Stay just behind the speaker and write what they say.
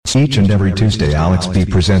Each and every Tuesday Alex B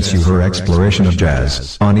presents you her exploration of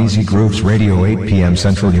jazz on Easy Grooves Radio 8 p.m.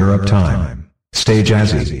 Central Europe Time. Stay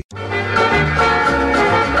jazzy.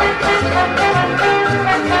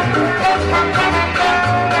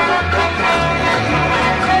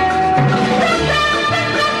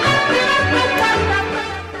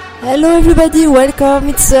 Hello everybody, welcome.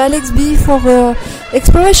 It's Alex B for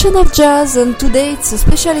Exploration of Jazz, and today it's a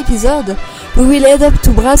special episode. We will head up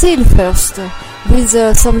to Brazil first with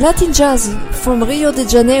some Latin jazz from Rio de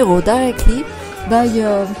Janeiro directly by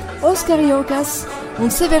Oscar Iocas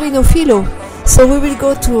and Severino Filho. So we will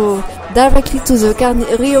go directly to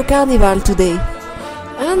the Rio Carnival today.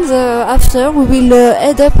 And after we will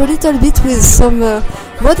head up a little bit with some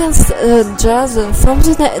modern jazz from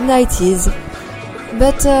the 90s.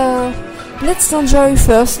 But let's enjoy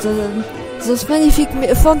first those magnific,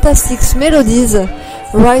 fantastic melodies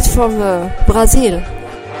right from Brazil.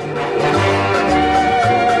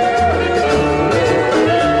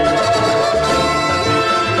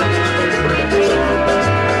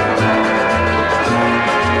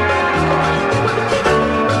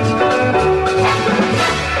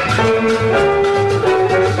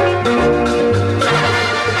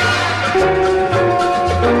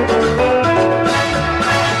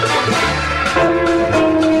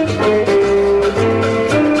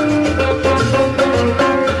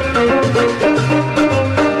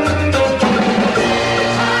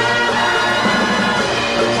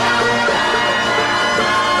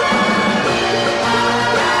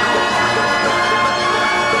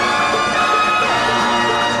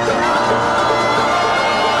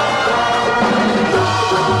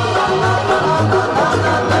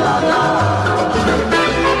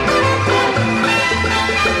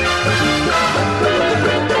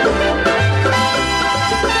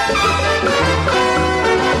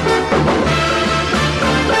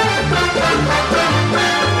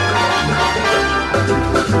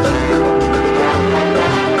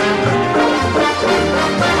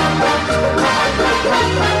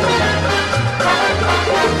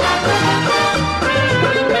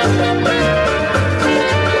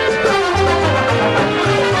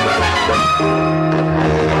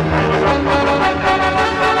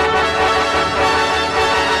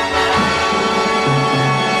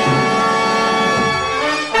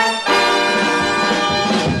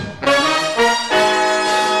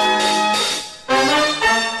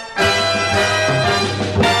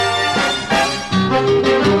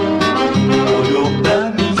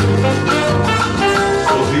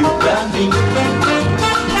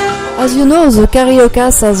 As you know, the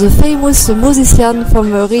Cariocas are the famous musician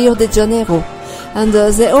from Rio de Janeiro, and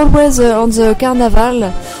they always on the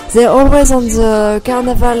carnival. They're always on the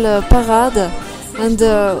carnival parade, and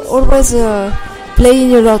always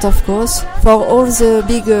playing a lot, of course, for all the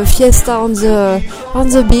big fiesta on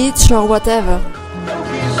the beach or whatever.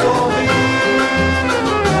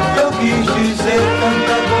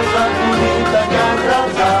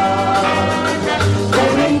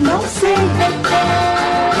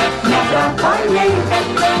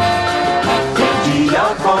 Perdi a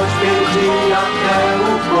voz, perdi até o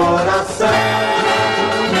coração.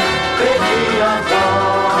 Perdi a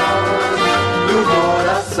voz do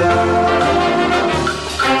coração.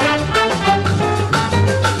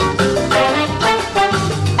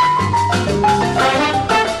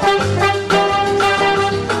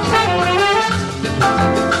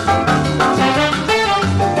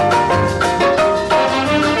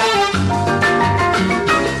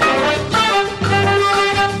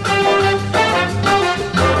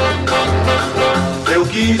 Eu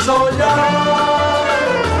quis olhar,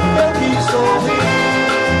 eu quis sorrir,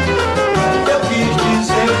 eu quis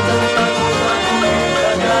dizer tanta coisa bonita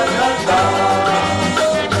me agradar.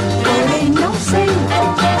 Porém não sei,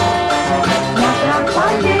 me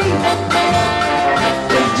atrapalhei,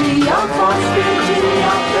 perdi a voz, perdi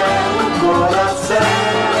até o coração.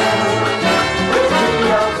 Perdi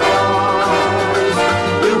a voz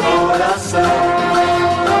e o coração.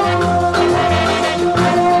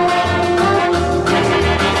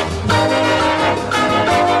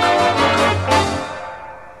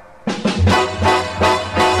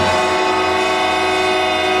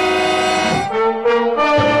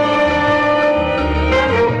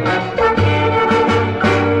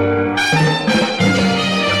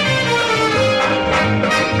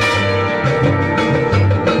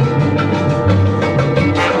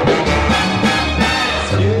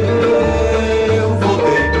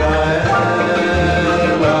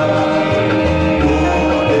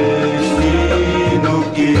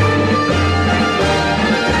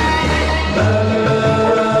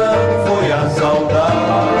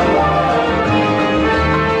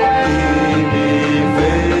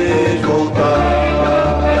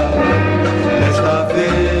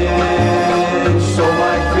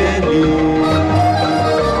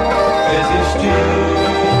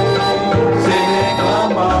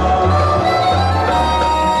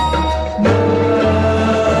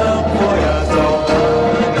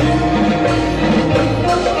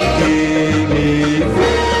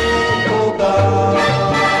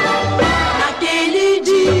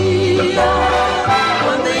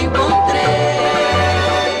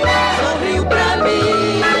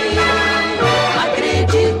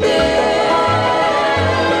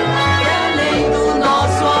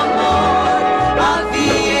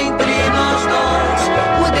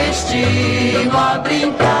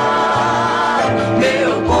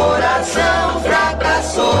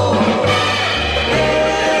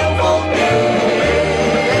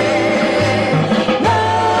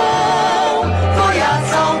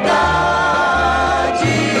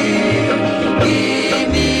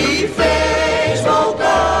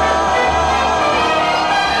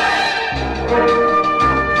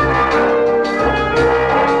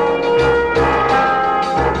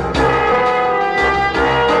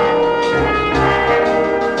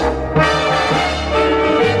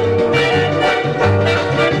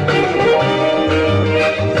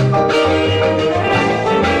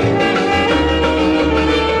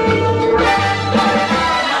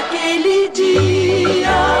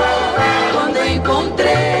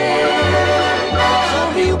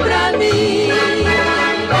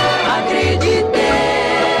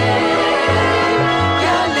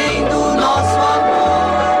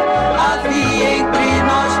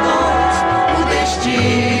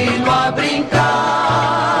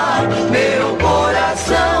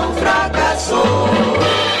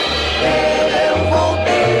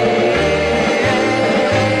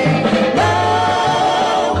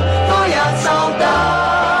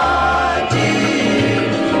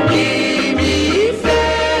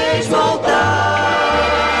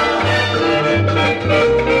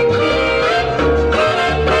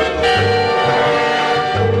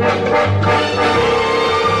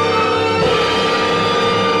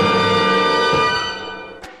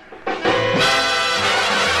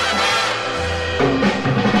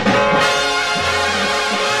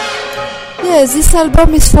 Yes, this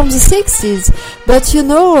album is from the 60s, but you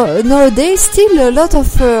know, nowadays still a lot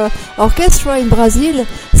of orchestra in Brazil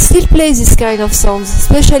still play this kind of songs,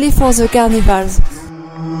 especially for the carnivals.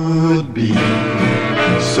 Would be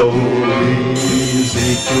so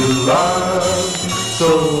easy to love,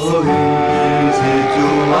 so easy to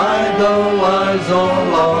idolize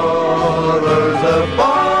all others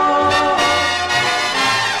apart.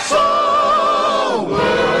 So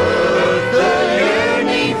worth the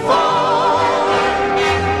yearning for,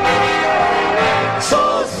 so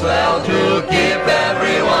swell to keep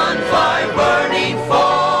everyone fire burning for.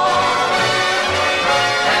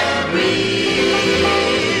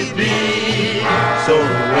 So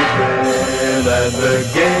grand and the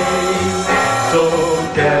game, so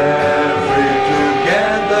carefree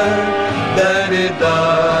together, that it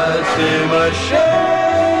does seem a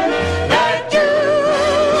shame that you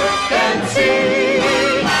can see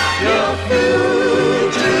your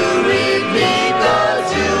future because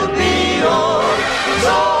you'll be on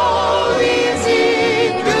so easy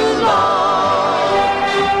to love.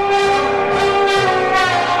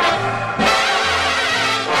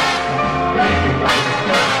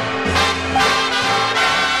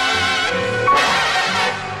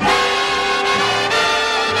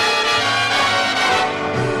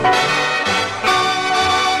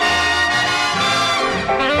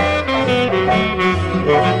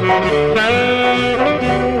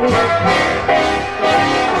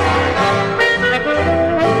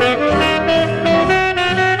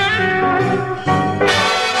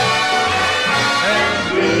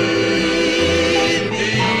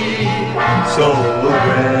 So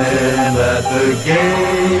grand at the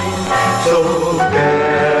game, so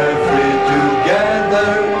carefree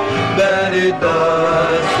together, that it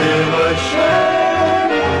does seem a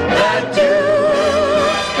shame that you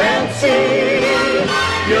can see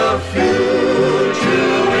your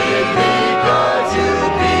future because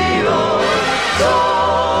you'll be on so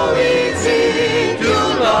easy to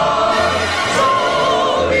love, so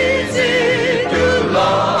easy to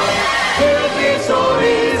love, it'll be so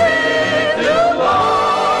easy.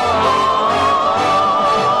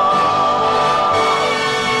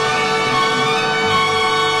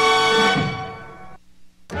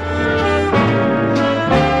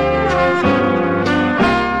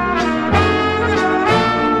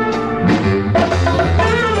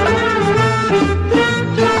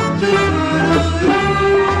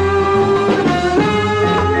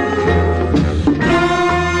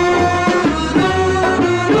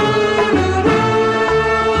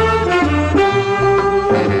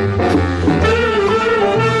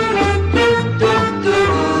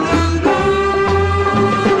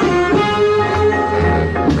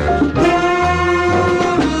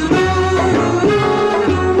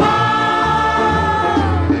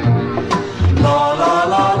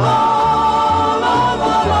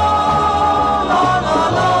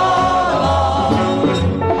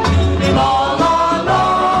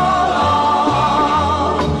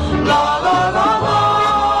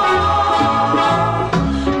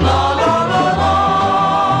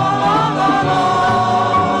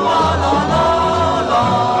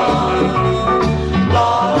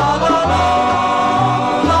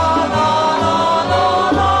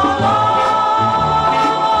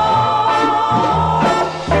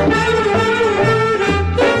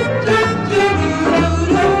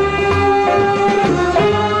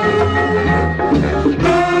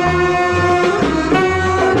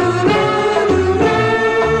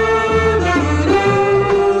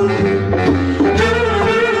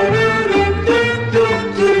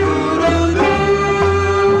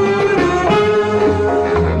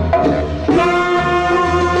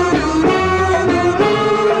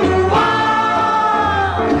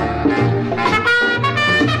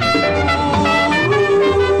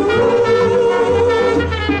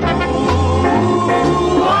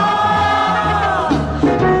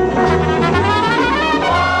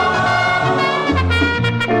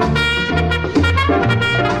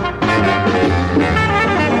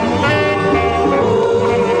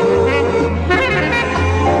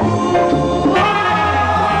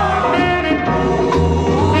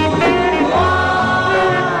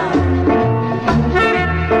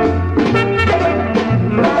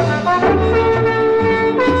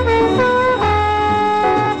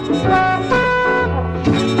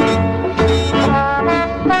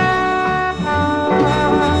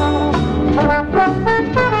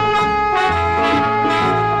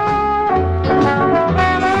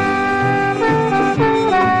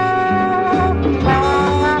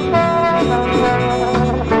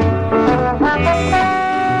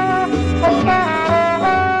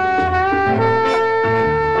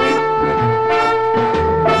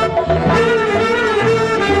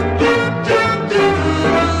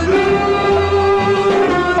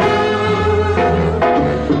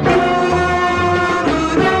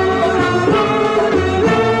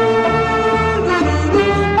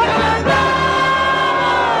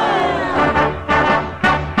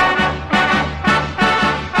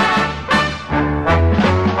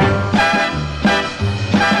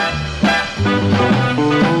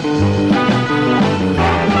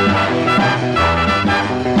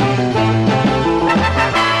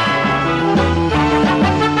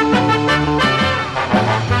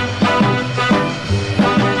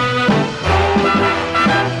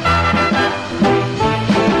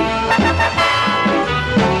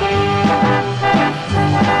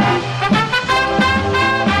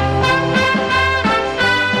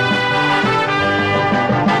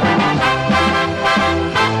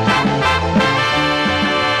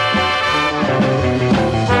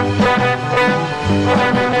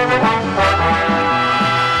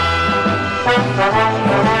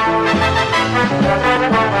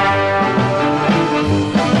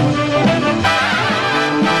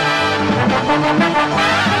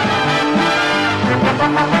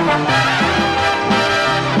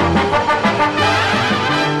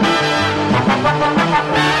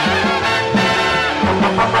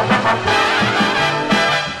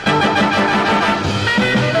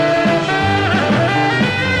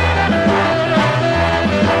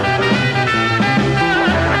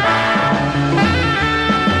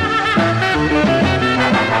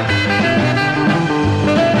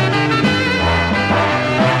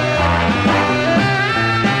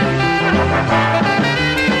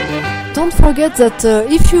 forget that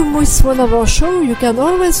if you miss one of our shows, you can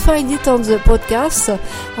always find it on the podcast,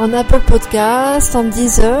 on Apple Podcast, on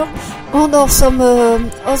Deezer, and or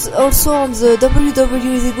also on the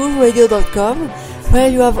www.easygrooveradio.com, where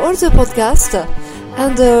you have all the podcasts.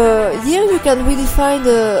 And here you can really find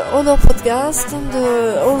all our podcasts and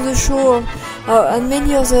all the show and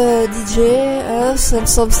many other DJ, us, and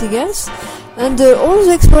something else. And all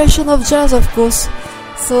the exploration of jazz, of course.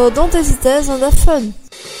 So don't hesitate and have fun.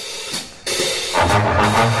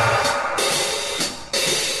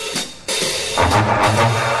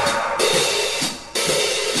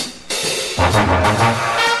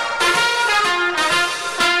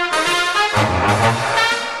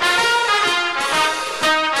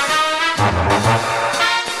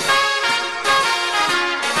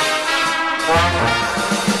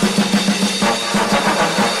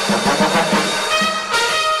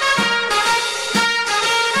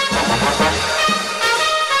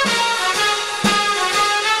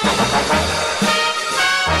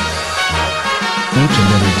 Each and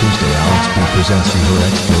every Tuesday, Alex B presents you her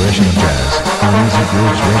exploration of jazz on Easy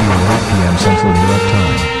Grooves Radio, 8 p.m. Central Europe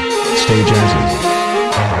Time. Stay jazzy.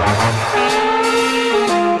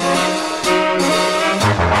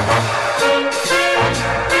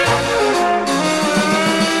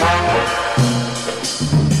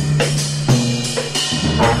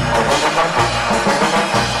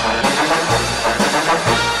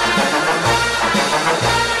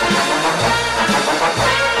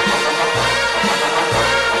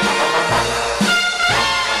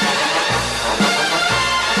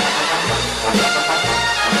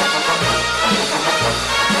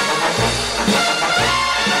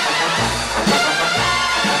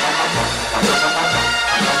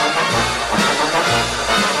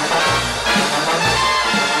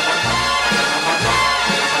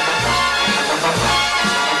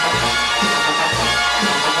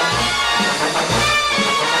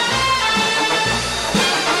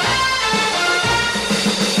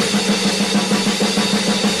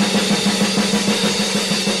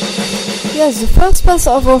 Yes, the first part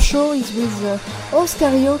of our show is with Oscar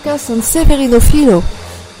Iocas and Severino Filho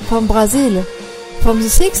from Brazil, from the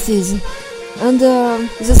 60s. And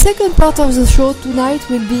the second part of the show tonight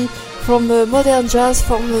will be from modern jazz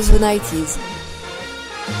from the 90s.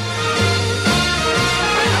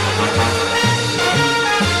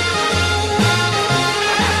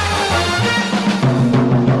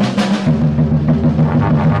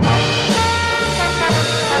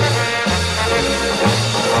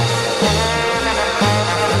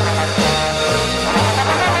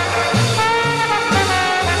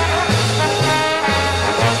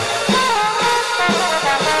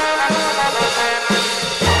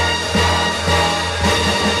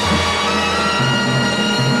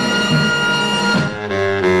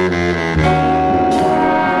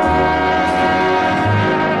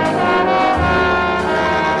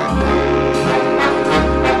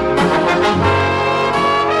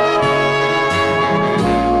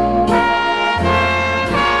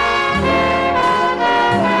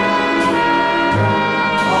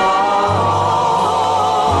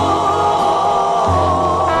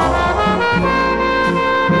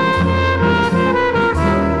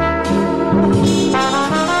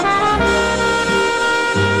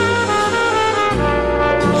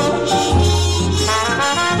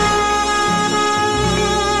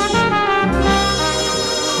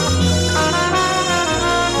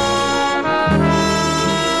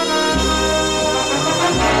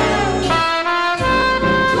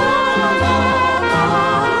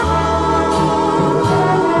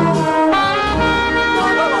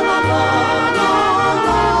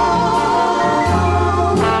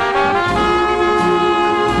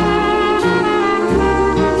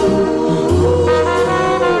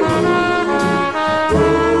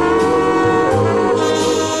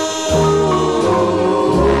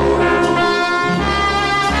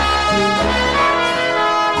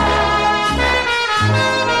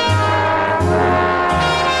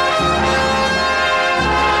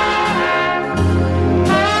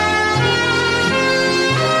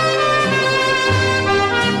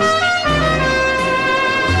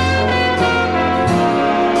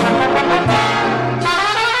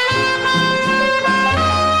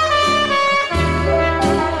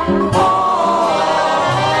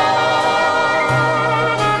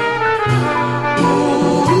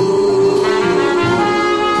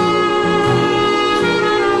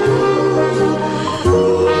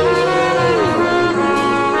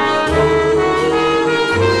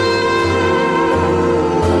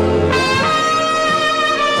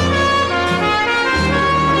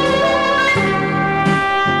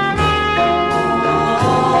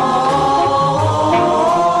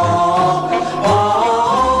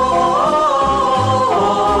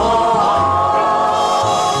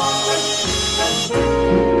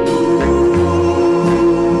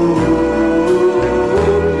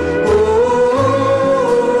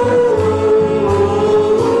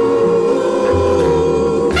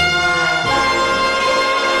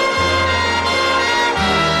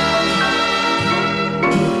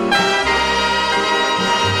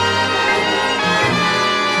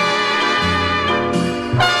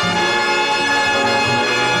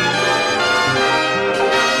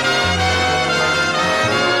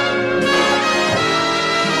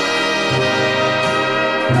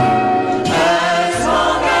 As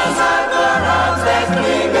long as I've got arms that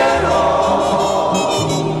cling at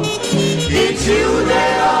all, it's you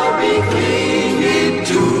that I'll be clinging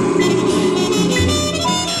to.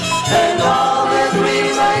 And all the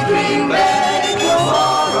dreams I dream back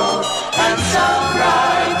tomorrow, and some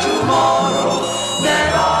bright tomorrow, that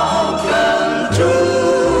all come true.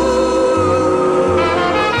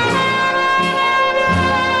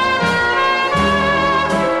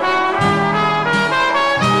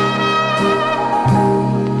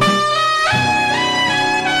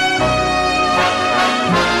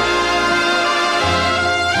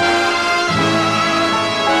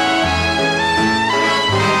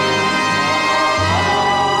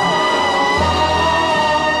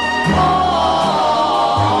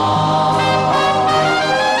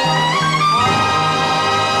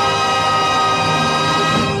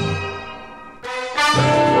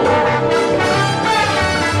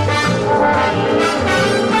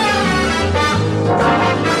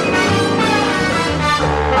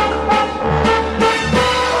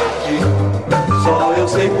 Só eu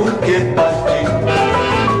sei por que parti.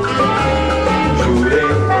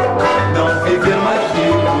 Jurei não viver mais de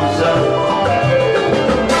ilusão.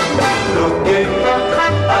 Troquei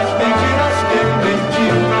as mentiras que menti,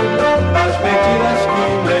 as mentiras que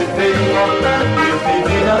levei. Eu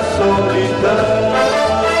vivi na solidão.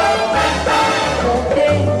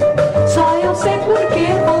 Voltei, só eu sei por que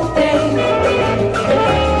voltei.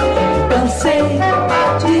 Cansei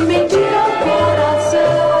de mentir ao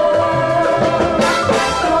coração.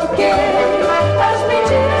 Troquei as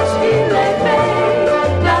mentiras que levei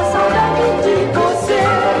na saudade de você.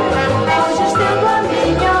 Hoje estendo a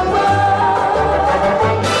minha mão.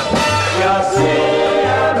 E assim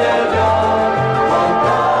é melhor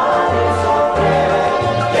voltar e sofrer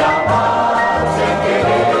que amar sem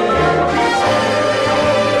querer dizer.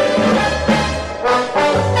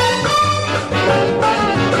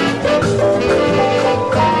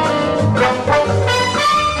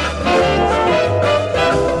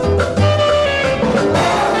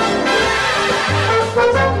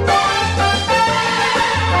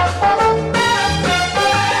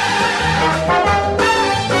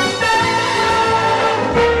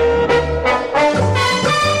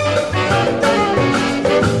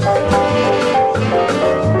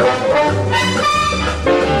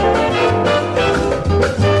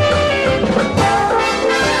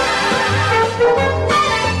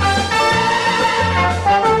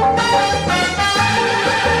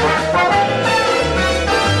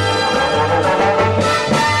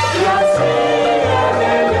 E assim é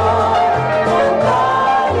melhor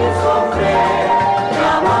voltar e sofrer que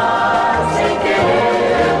amar sem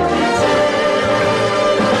querer dizer.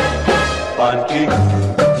 Parti,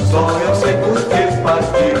 só eu sei por que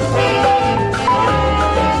parti.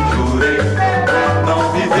 Jurei não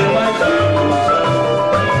viver mais de ilusão.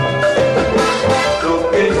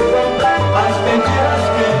 Troquei as mentiras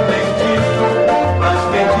que menti, as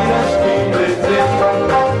mentiras que levei.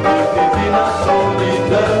 Eu vivi na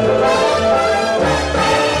solidão.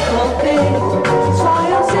 Voltei, só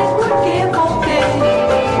eu sei por que voltei.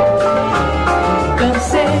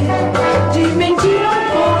 Cansei de mentir ao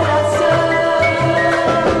coração.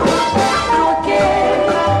 Troquei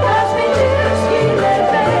as mentiras que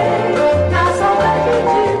levei na saudade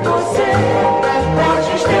de você.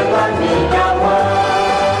 Hoje estendo a minha mão.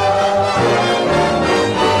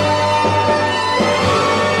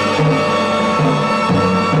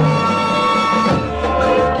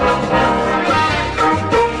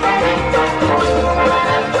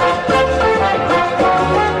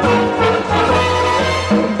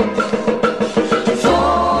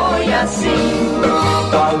 Foi assim,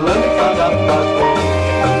 A lâmpada apagou,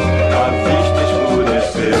 a vista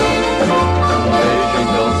escureceu. Um beijo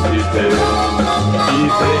então se deu e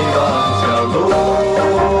veio a ânsia louca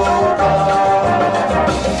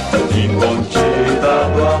incontida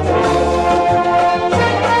do amor.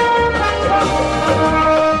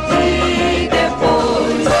 e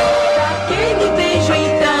depois daquele beijo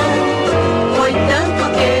então, foi tanto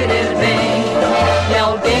querer bem, e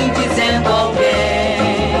alguém dizendo a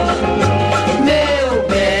alguém, meu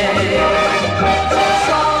bem,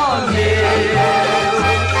 só meu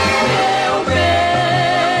bem.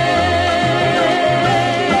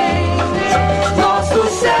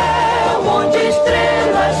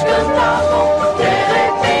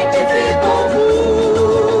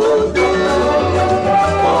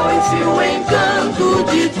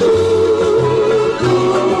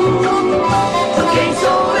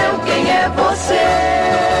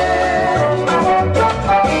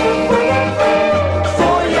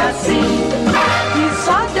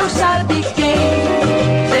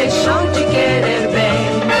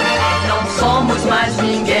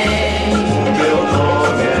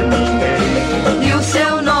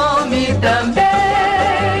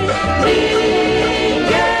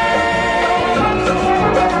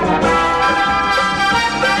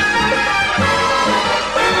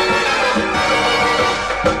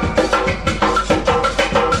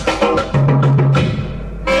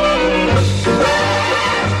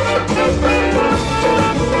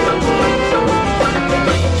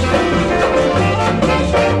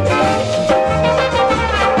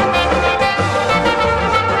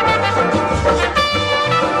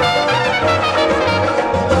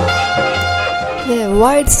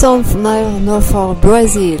 sound now for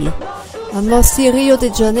Brazil, and mostly Rio de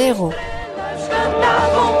Janeiro.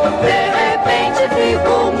 Cantavam, de repente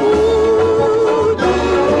ficou mudo.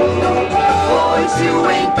 Foi-se o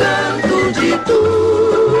encanto de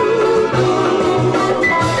tudo.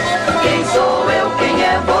 Quem sou eu, quem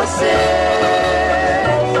é você?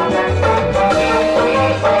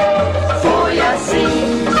 Foi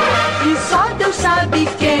assim, e só Deus sabe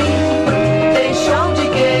quem deixou de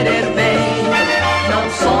querer bem. Não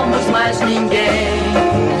somos mais ninguém.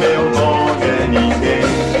 Meu nome é ninguém.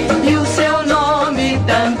 E o seu nome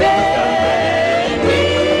também.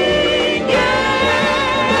 Ninguém.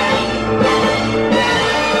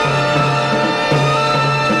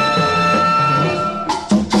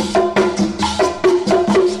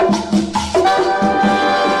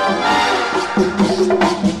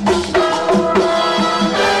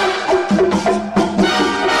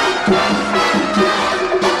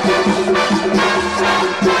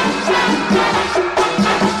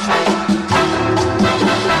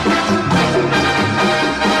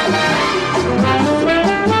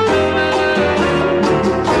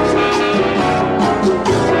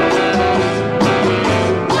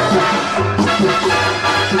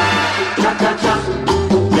 Cha-cha-cha,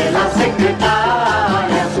 della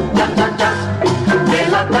secretaria. Cha-cha-cha,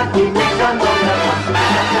 della tecnica nonna.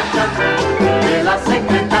 Cha-cha-cha, della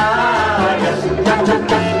secretaria.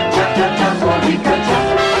 Cha-cha-cha, cha-cha-cha, Mónica cha.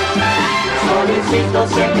 Solicito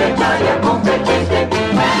secretaria competente,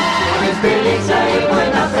 con experiencia y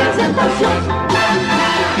buena presentación.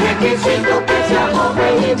 Requisito que sea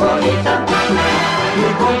joven y bonita, y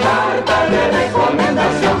con carta de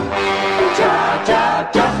recomendación.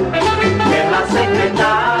 Cha-cha-cha, de la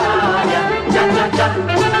secretaria. Cha-cha-cha,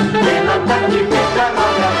 de la tecnica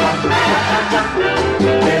nonna. Cha-cha-cha,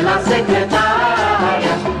 de la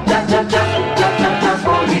secretaria. Cha-cha-cha, cha-cha-cha,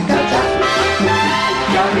 Mónica cha.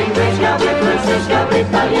 Que hable inglés, que hable francés, que hable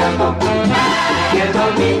italiano, que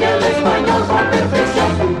domine el español con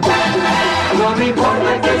perfección. No me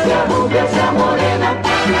importa que sea rubia, sea morena,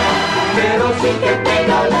 pero sí que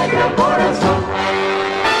tenga alegre el corazón.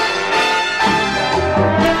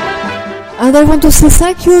 And I want to say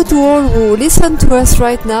thank you to all who listen to us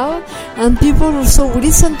right now, and people also who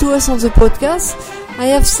listen to us on the podcast. I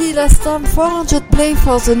have seen last time 400 play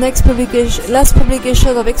for the last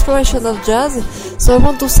publication of Exploration of Jazz, so I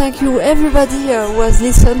want to thank you everybody who has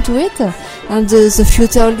listened to it, and the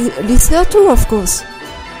future listener too, of course.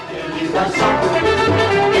 La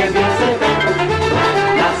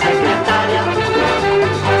secretaria,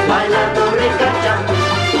 bailando ricacha.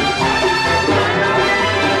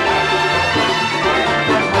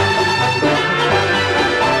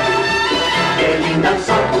 Qué linda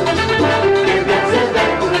son, qué bien se ve.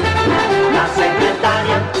 La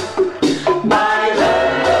secretaria,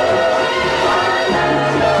 bailando,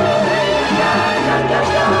 bailando, ya, ya, ya,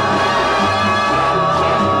 ya.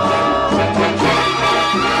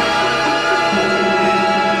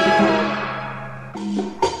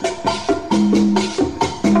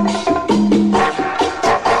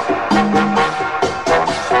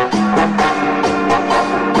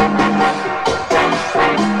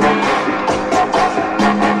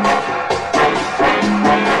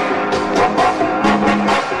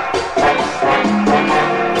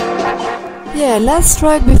 Yeah, last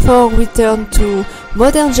track before we turn to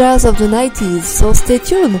modern jazz of the 90s, so stay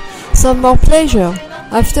tuned, some more pleasure.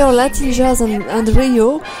 After Latin jazz and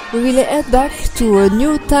Rio, we will head back to a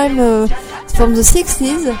new time from the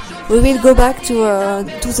 60s, we will go back to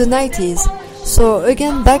the 90s. So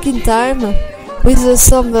again, back in time with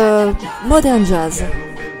some modern jazz.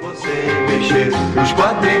 Você mexer os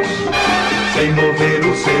quadris, sem mover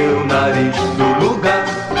o seu nariz do lugar.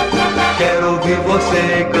 Quero ouvir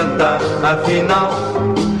você cantar, afinal,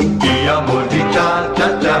 que amor de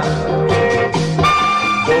tchá-tchá-tchá.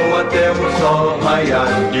 Vou até o sol raiar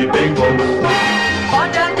de bem bom.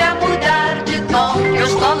 Pode até mudar de tom, que eu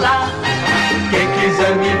estou lá. Quem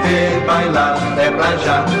quiser me ver bailar, é pra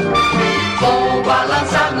já. Vou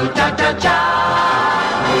balançar no tchá-tchá-tchá.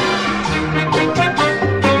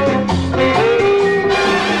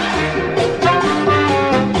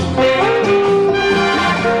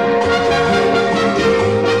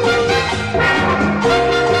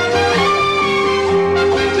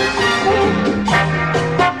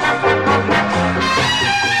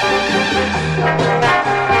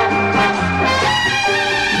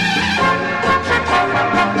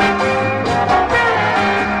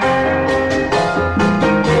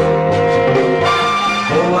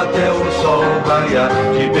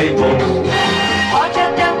 De bem bom. Pode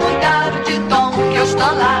até mudar de tom, que eu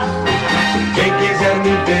estou lá. Quem quiser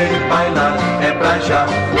me ver bailar, é pra já.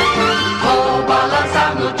 Vou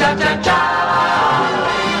balançar no tchá-tchá-tchá.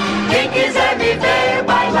 Quem quiser me ver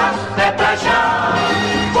bailar é pra já.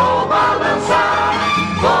 Vou balançar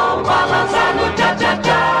no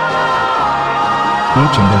tchá-tchá-tchá.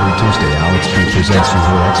 Each and every Tuesday, Alex B presents you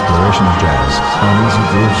her exploration of jazz on Easy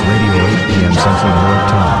Grooves Radio, 8 p.m. Central New York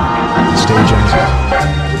Time. Stay jazzy.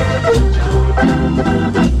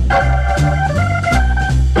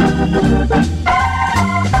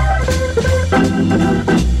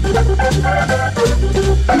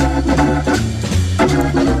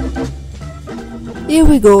 Here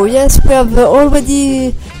we go. Yes, we have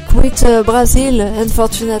already quit Brazil,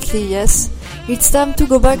 unfortunately, yes. It's time to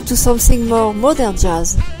go back to something more modern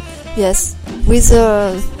jazz. Yes, with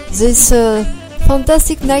this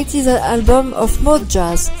fantastic 90s album of Mod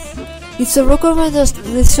Jazz. It's a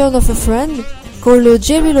recommendation of a friend called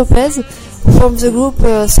Jerry Lopez from the group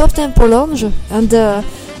Soft Tempo Lounge, and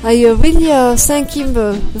I really thank him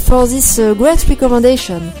for this great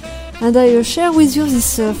recommendation. And I share with you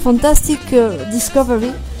this fantastic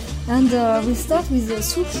discovery. And we start with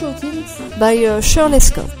Soup Shooting by Shirley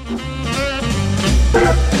Scott.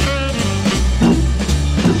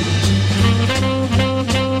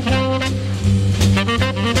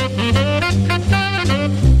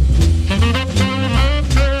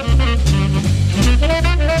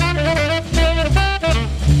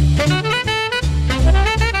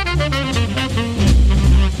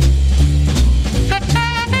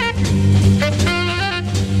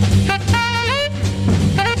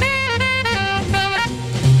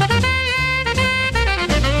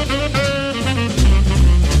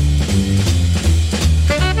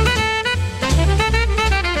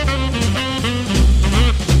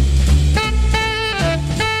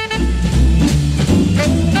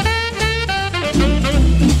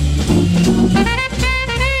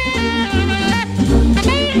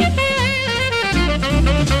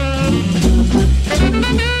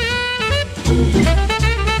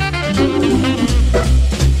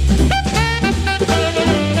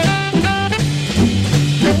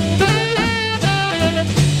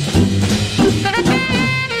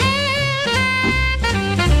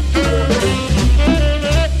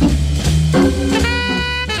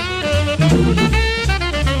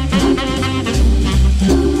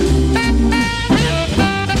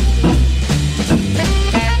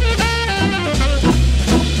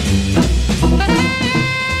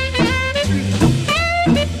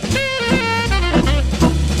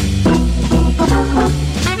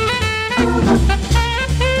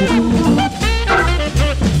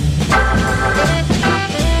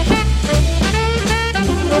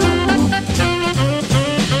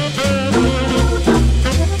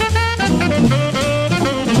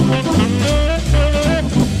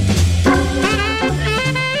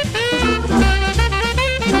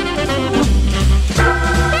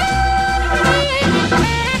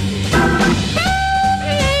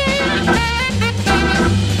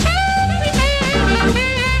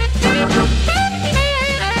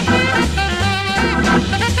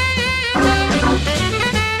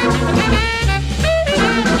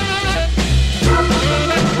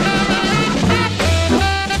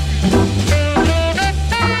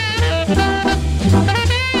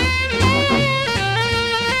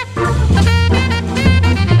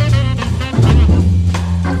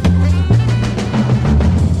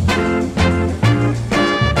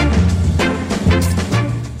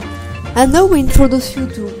 And now we introduce you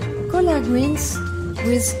to Collard Greens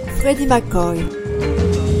with Freddie McCoy.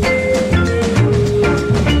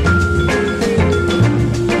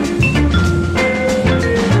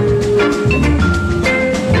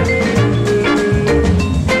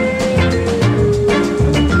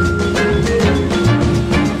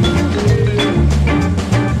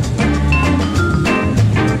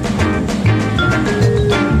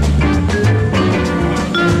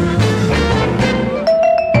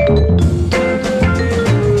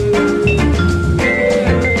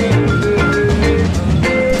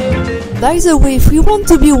 By the way, if you want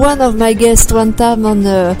to be one of my guests one time on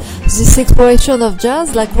this exploration of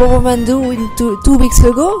jazz, like Roman do in two weeks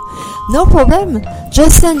ago, no problem.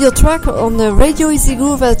 Just send your track on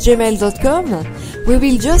radioeasygroove@gmail.com. We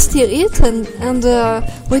will just hear it and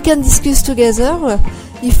we can discuss together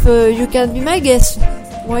if you can be my guest.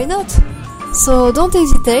 Why not? So don't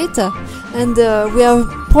hesitate, and we are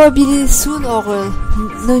probably soon our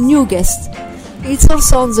new guest. It's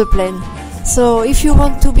also on the plane. So if you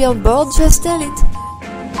want to be on board, just tell it.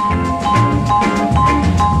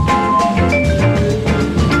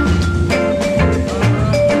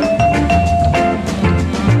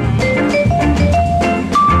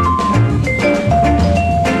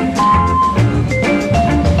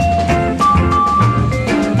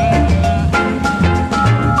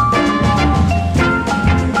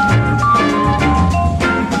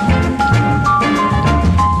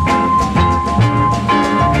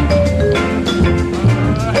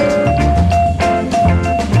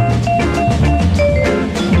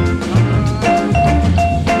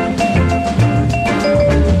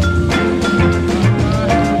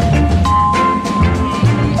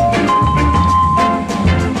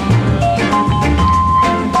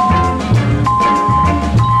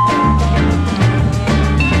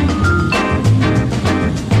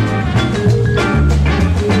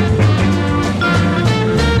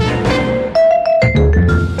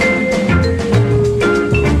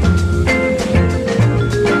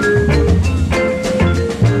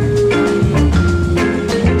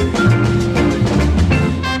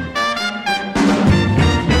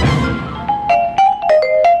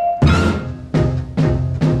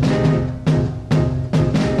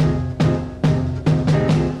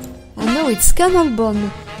 It's Canal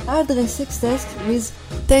Bone, Aldrich Sextet with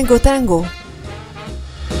Tango Tango.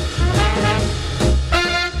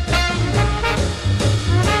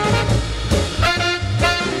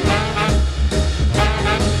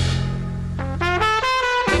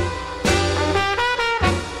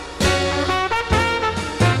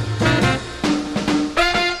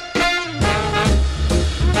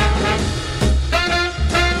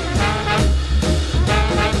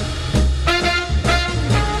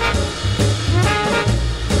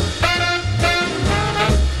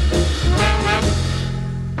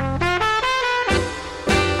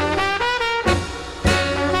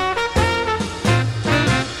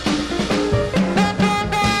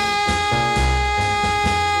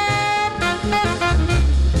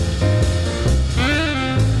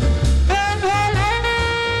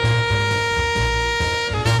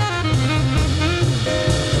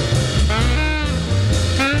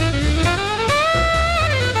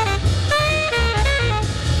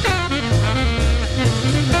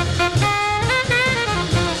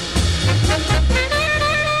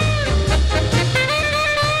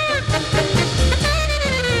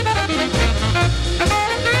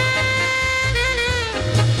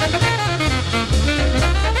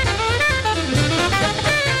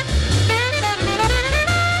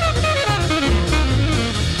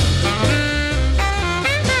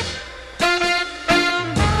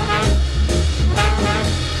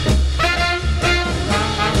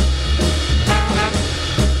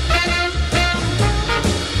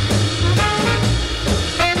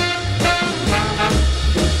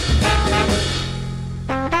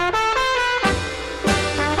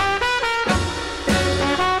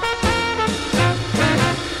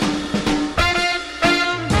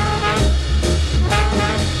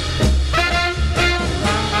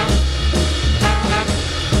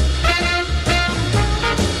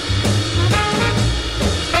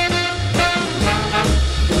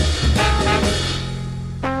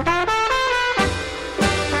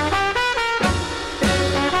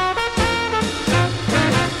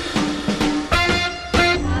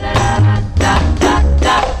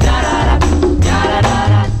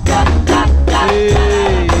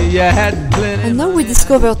 And now we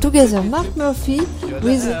discover together Mark Murphy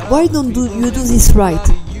with Why Don't You Do This Right?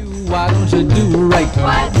 Why don't you do right?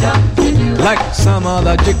 Why don't you do Like some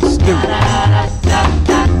other chicks do.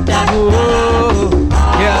 Whoa,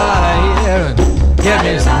 get out of here and get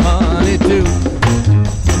me some money too.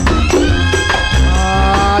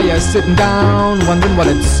 Ah, you're sitting down wondering what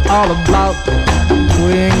it's all about.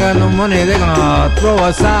 We ain't got no money, they're gonna throw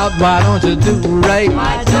us out. Why don't you do right?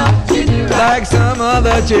 Why don't you do Like some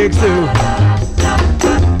other chicks do.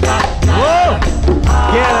 Whoa,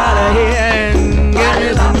 get out of here and get me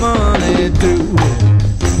some money too.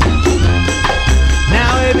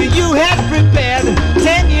 Now if you had prepared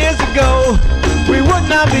 10 years ago, we would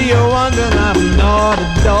not be wandering out from door to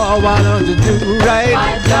door. Why don't you do right?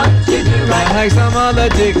 Why don't you do right? Like some other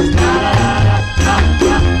chicks do.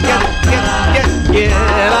 Get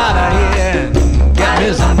out of here and get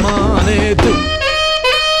me some money too.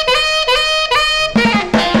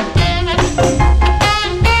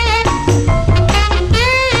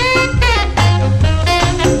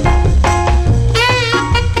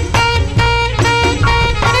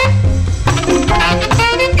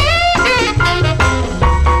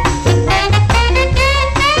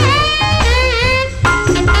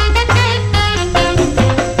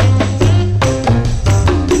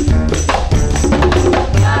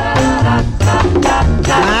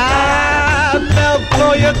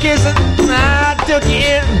 Kissing, I took you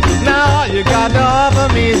in. Now all you got to offer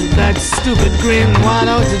me is that stupid grin. Why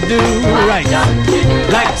don't you do right?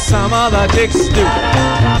 Like some other chicks do.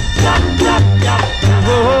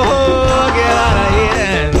 Oh, get out of here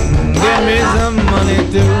and give me some money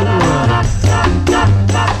too.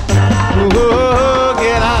 Oh,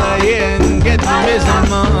 get out of here and get me some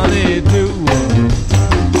money too.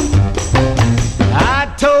 I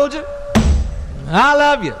told you I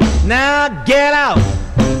love you. Now get out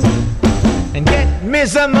and get me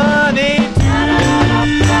some money too.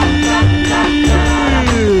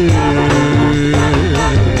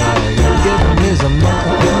 Get me some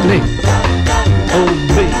money. Oh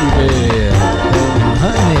baby,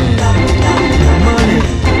 honey, money.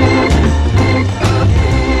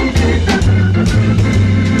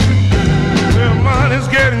 Well, money's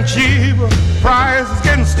getting cheaper, price is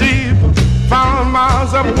getting steeper. Found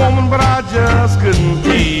myself a woman, but I just couldn't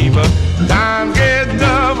keep her. Times get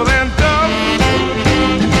double and double.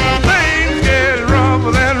 Things get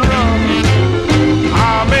rougher than rough.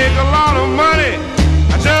 I make a lot of money,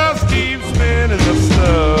 I just keep spending the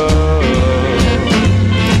stuff.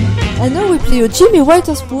 And now we play a Jimmy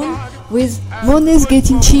Witherspoon with money's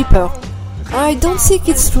getting cheaper. I don't think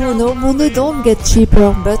it's true, no, money don't get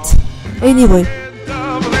cheaper, but anyway.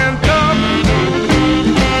 Double and double.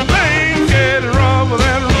 Things get rougher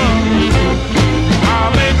than rough.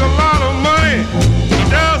 I make a lot of money,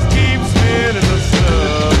 just keep spending the stuff.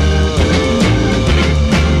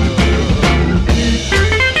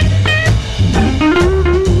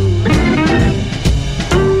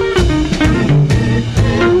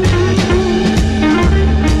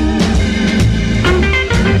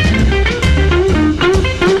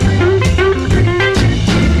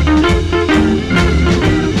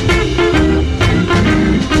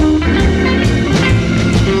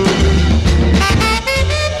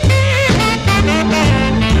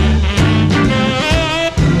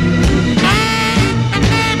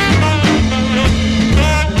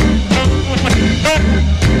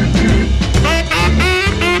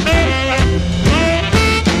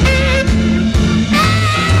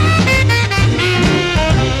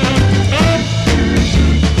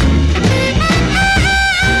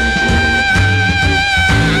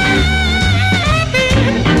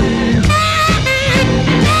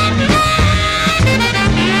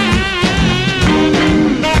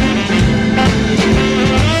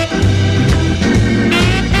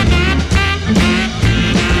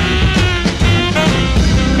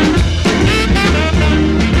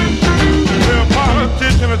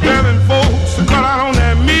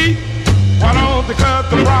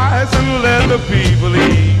 The people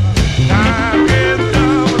eat. Time gets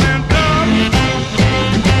double and double.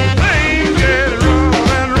 Things get rough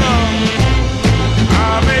and rough.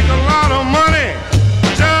 I make a lot of money,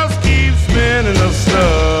 just keep spending the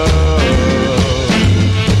stuff.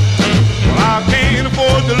 Well, I can't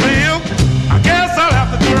afford to live, I guess I'll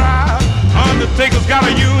have to try. Undertaker's got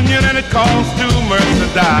a union and it costs too much to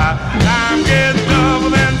die. Time gets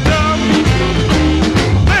double and double.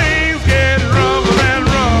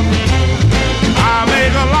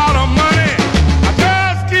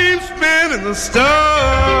 Stuff.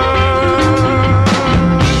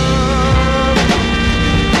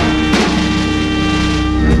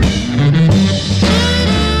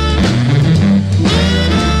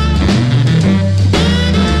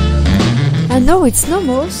 And now it's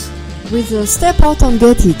Nomos with Step Out and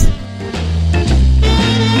Get It.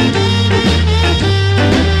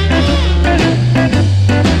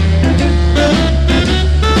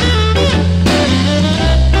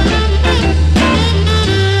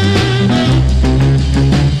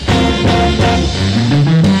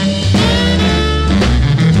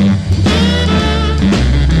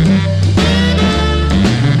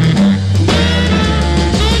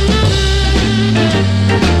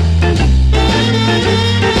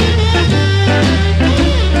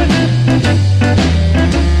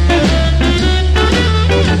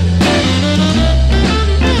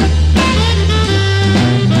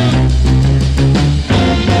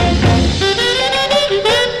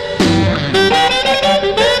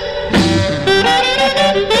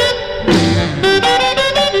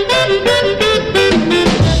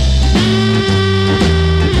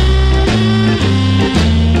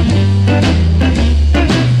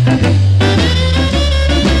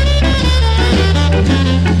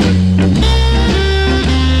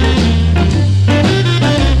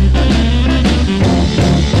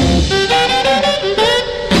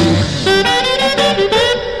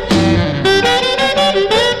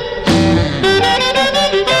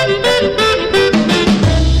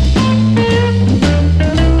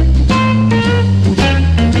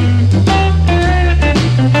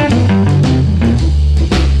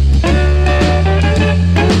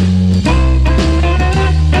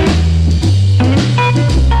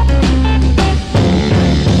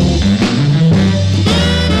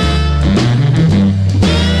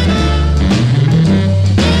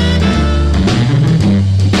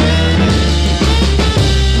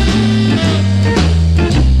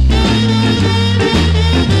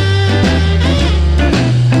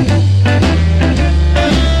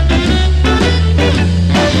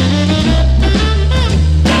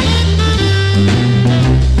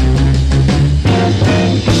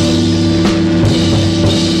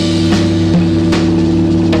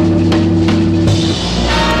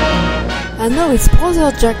 And now it's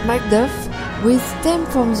brother Jack McDuff with them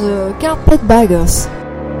from the Carpetbaggers.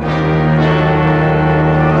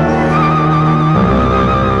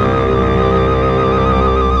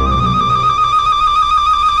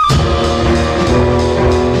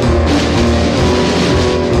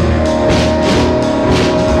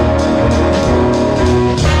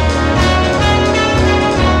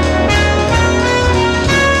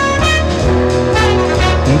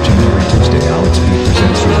 Each and every Tuesday, Alex B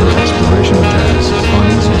presents you with Exploration of Jazz on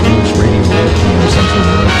Easy Grooves Radio.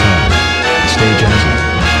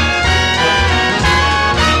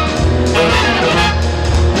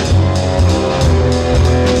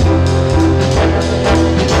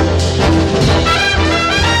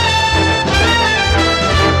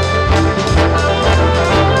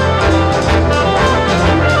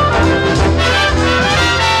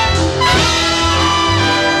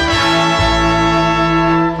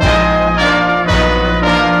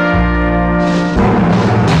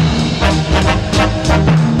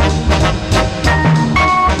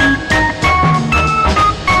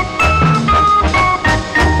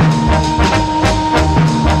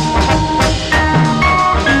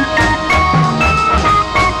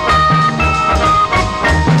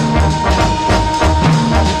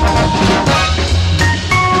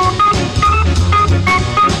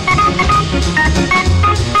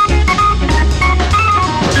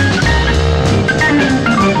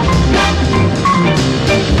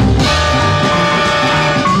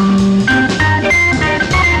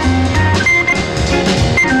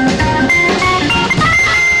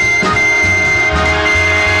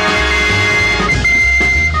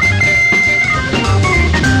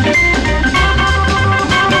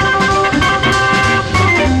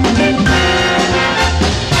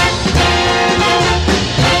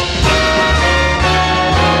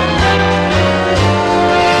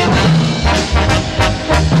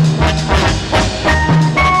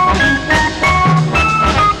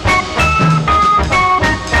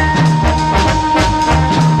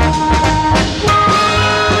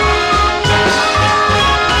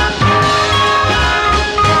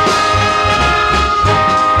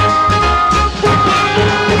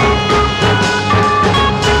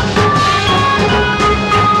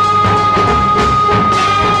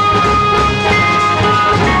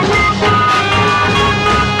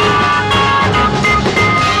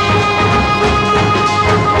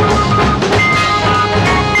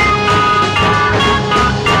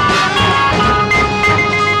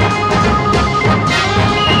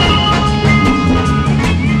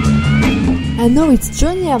 And now it's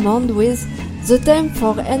Johnny Hammond with the theme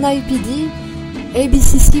for NIPD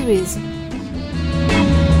ABC series.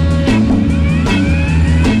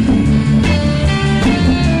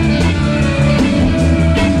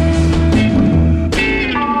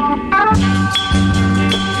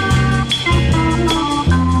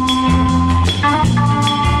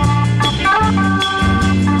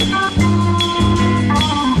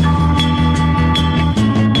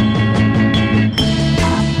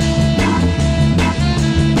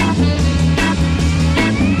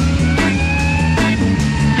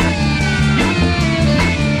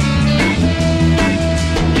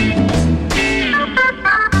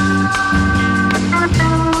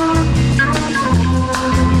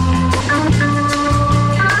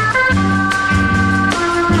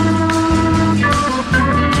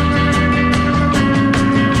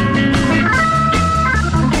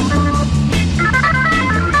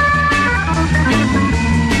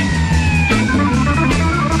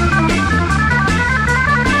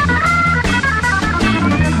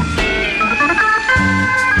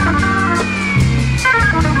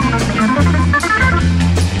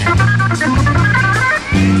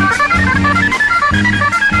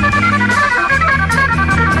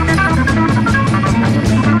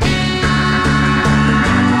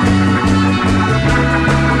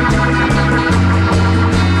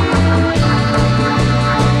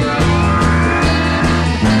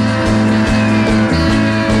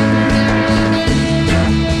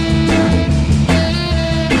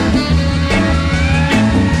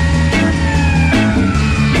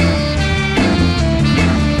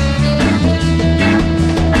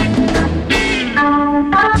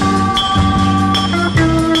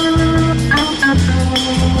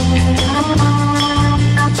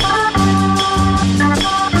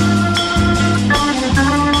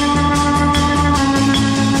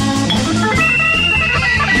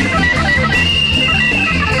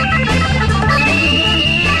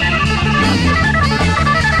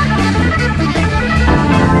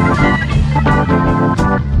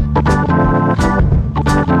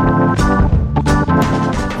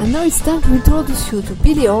 It's time to introduce you to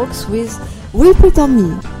Billy Hawks with Whip It On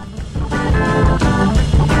Me.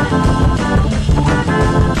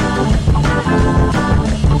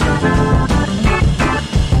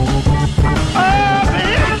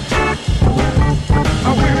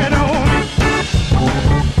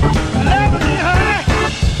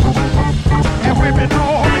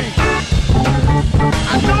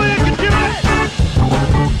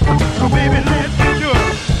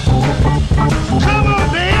 Come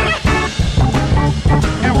on, baby.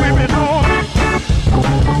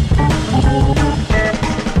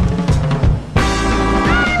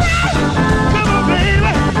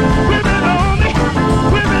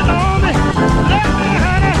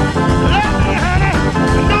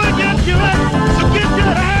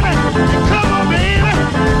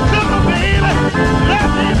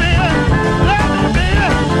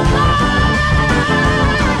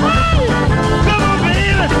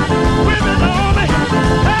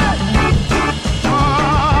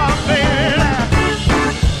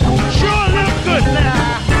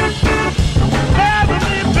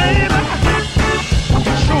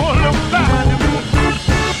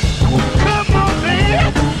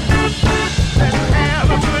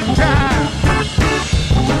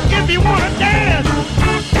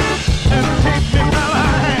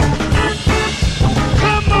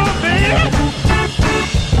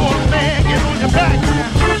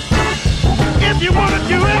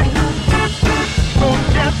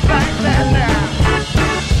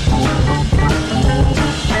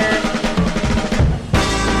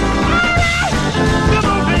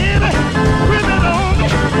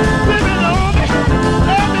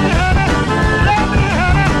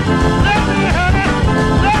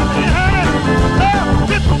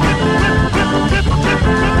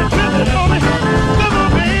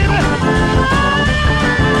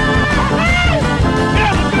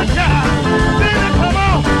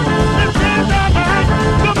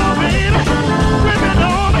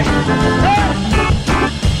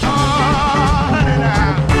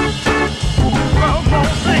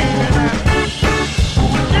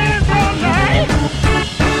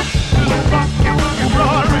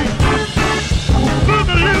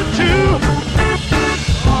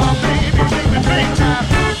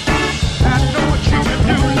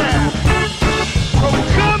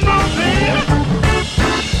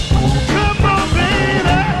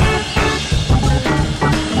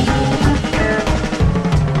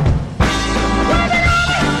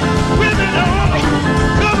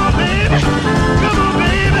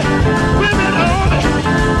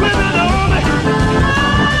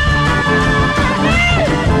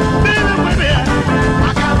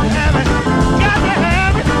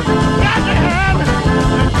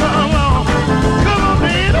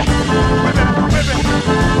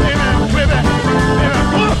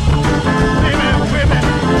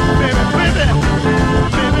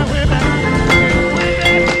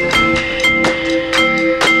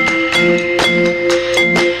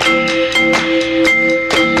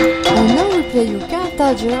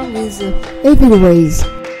 Turner with Evil Ways.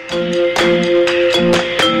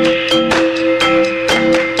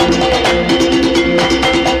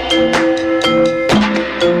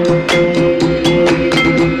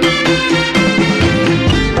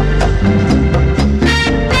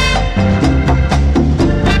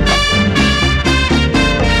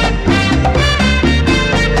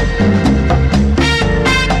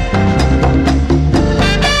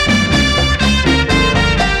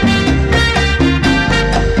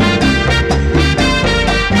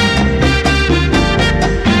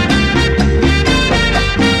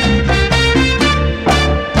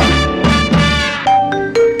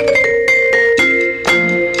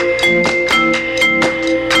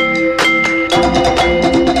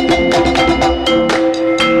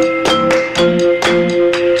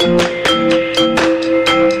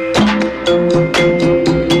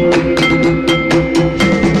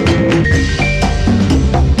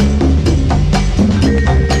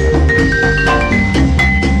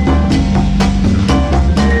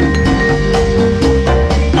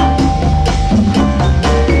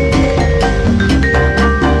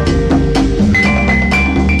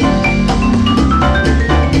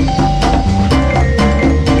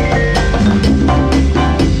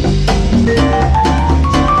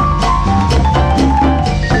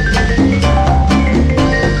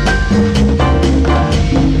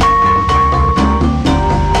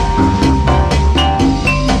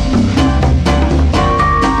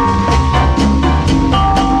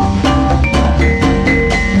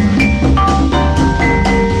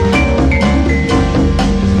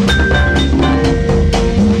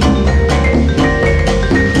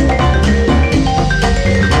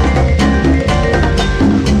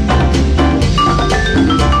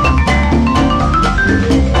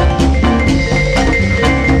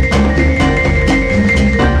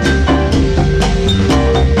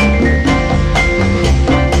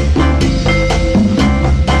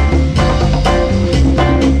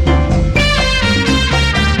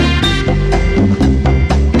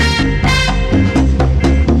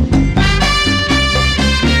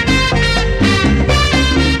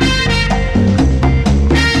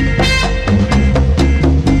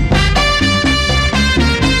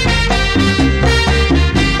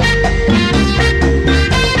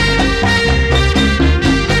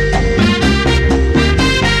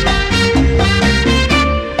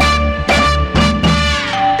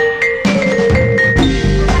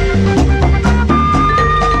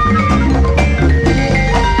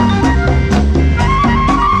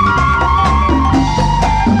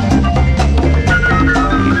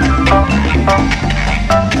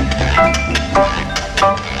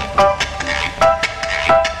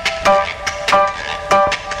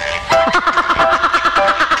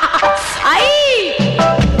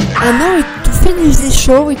 And now to finish this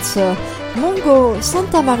show, it's Mongo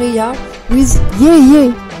Santa Maria with Yeah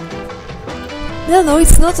Yeah. No,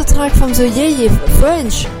 it's not a track from the Yeah Yeah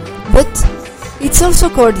French, but it's also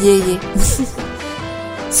called Yeah Yeah.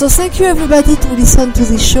 So thank you everybody to listen to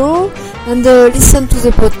this show and listen to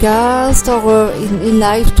the podcast or in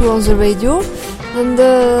live too on the radio. And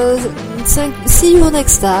see you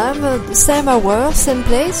next time, same hour, same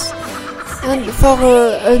place. And for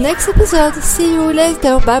a next episode, see you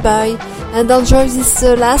later, bye bye, and enjoy this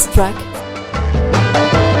last track.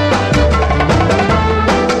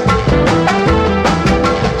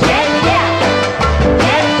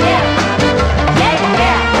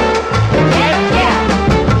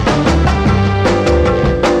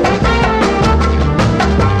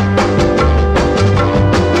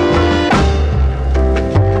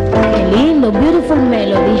 Qué lindo, beautiful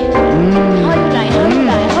melody.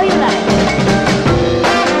 How you like?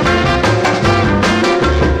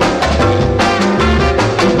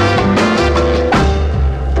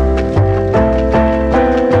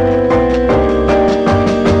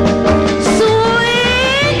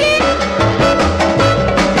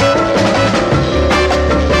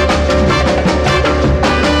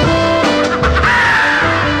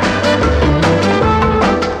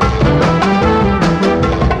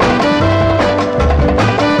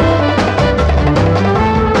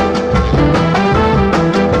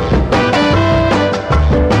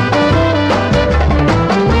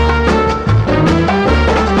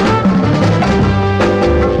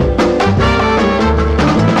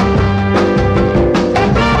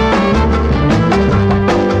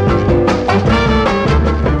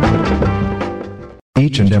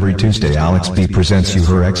 Each and every Tuesday Alex B presents you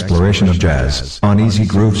her exploration of jazz on Easy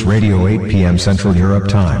Grooves Radio 8 p.m. Central Europe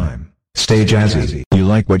Time. Stay jazzy. You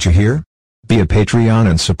like what you hear? Be a Patreon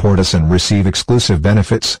and support us and receive exclusive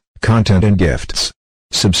benefits, content and gifts.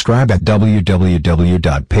 Subscribe at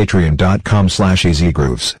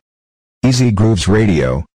www.patreon.com/easygrooves. Easy Grooves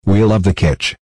Radio, we love the kitsch.